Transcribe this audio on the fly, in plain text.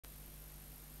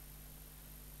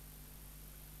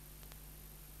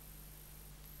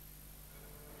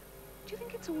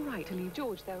it's all right to leave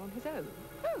George there on his own?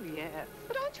 Oh, yes.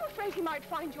 But aren't you afraid he might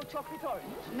find your chocolate orange?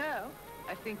 No,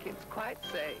 I think it's quite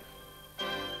safe.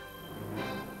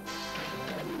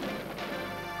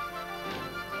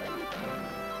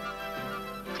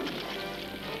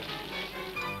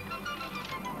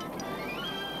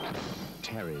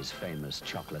 Terry's famous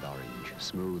chocolate orange.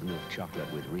 Smooth milk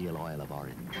chocolate with real oil of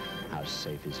orange. How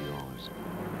safe is yours?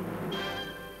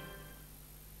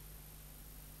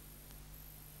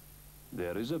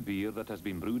 There is a beer that has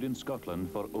been brewed in Scotland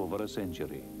for over a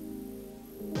century.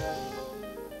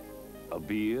 A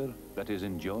beer that is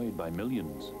enjoyed by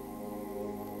millions.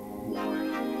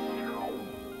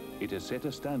 It has set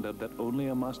a standard that only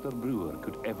a master brewer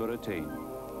could ever attain.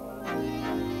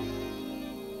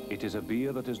 It is a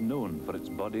beer that is known for its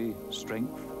body,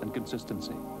 strength and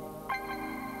consistency.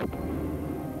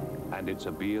 And it's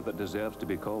a beer that deserves to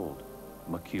be called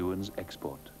McKewans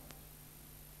Export.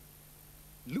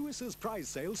 Lewis's prize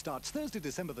sale starts Thursday,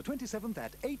 December the 27th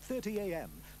at 8:30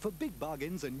 a.m. for big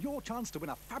bargains and your chance to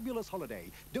win a fabulous holiday.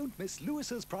 Don't miss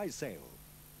Lewis's prize sale.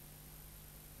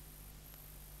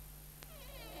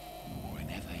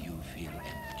 Whenever you feel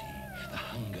empty, the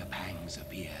hunger pangs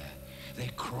appear. They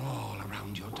crawl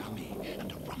around your tummy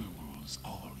and a rumble's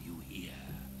all you hear.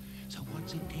 So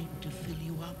what's it take to fill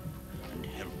you up and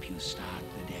help you start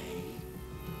the day?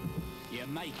 You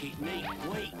make it neat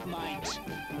weak, mate.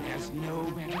 There's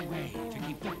no better way to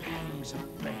keep the pangs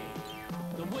at bay.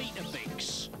 The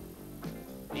Weetabix.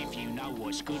 If you know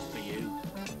what's good for you.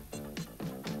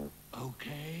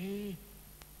 Okay?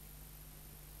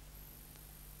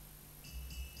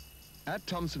 At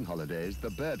Thomson Holidays,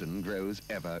 the burden grows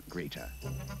ever greater.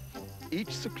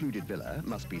 Each secluded villa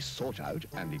must be sought out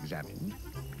and examined.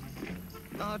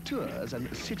 Our tours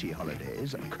and city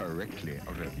holidays correctly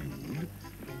reviewed.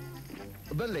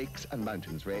 The lakes and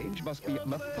mountains range must be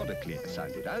methodically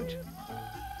sounded out.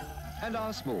 And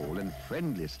our small and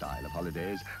friendly style of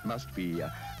holidays must be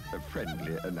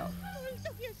friendly enough.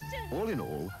 All in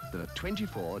all, there are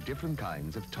 24 different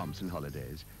kinds of Thomson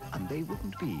Holidays, and they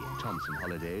wouldn't be Thomson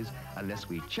Holidays unless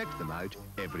we checked them out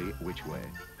every which way.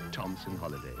 Thomson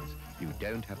Holidays. You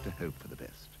don't have to hope for the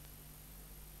best.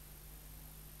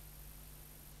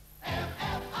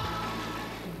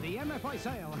 The MFI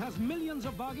sale has millions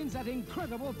of bargains at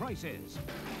incredible prices.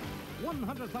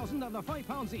 100,000 under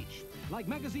 £5 each, like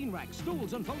magazine racks,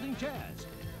 stools and folding chairs.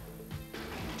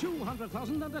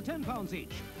 200,000 under £10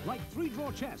 each, like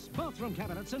 3-drawer chests, bathroom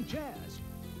cabinets and chairs.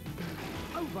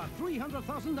 Over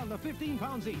 300,000 under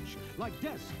 £15 each, like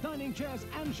desks, dining chairs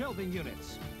and shelving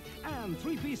units. And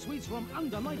 3-piece suites from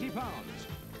under £90.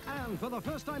 And for the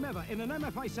first time ever in an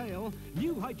MFI sale,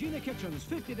 new Hygiena kitchens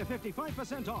 50 to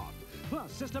 55% off.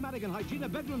 Plus Systematic and Hygiena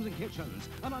bedrooms and kitchens,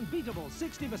 an unbeatable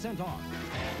 60% off.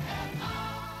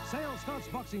 Sale starts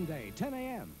Boxing Day, 10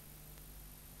 a.m.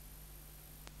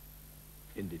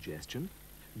 Indigestion?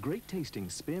 Great tasting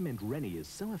Spearmint Rennie is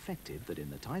so effective that in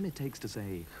the time it takes to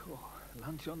say, oh,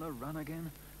 lunch on the run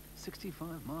again?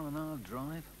 65-mile-an-hour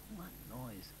drive? What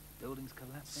noise? Buildings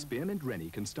collapsing? Spearmint Rennie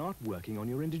can start working on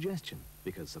your indigestion.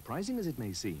 Because surprising as it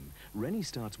may seem, Rennie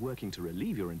starts working to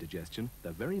relieve your indigestion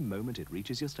the very moment it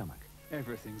reaches your stomach.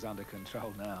 Everything's under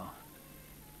control now.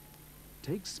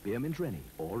 Take Spearmint Rennie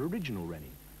or Original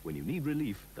Rennie. When you need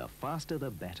relief, the faster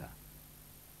the better.